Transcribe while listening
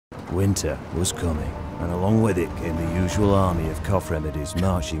Winter was coming, and along with it came the usual army of cough remedies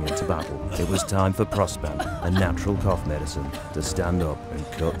marching into battle. It was time for Prospan, a natural cough medicine, to stand up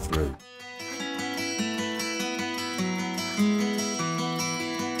and cut through.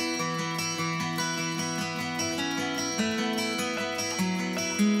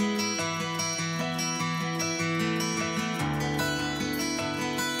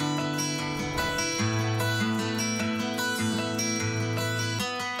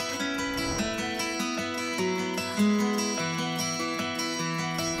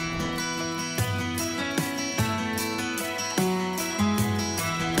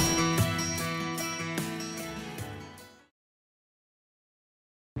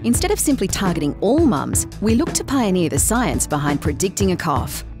 Instead of simply targeting all mums, we looked to pioneer the science behind predicting a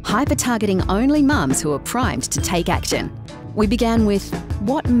cough, hyper-targeting only mums who are primed to take action. We began with,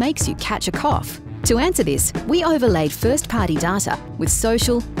 what makes you catch a cough? To answer this, we overlaid first-party data with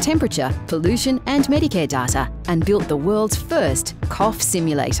social, temperature, pollution and Medicare data and built the world's first cough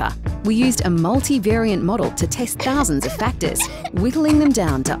simulator. We used a multivariant model to test thousands of factors, whittling them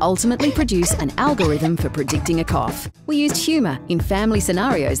down to ultimately produce an algorithm for predicting a cough. We used humour in family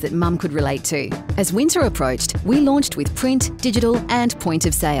scenarios that mum could relate to. As winter approached, we launched with print, digital and point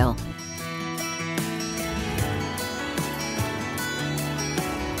of sale.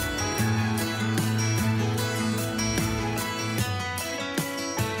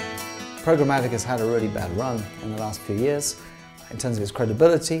 Programmatic has had a really bad run in the last few years in terms of its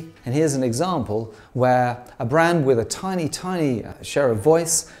credibility, and here's an example where a brand with a tiny share of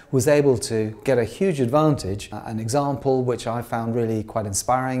voice was able to get a huge advantage, an example which I found really quite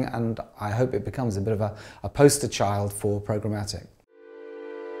inspiring, and I hope it becomes a bit of a poster child for programmatic.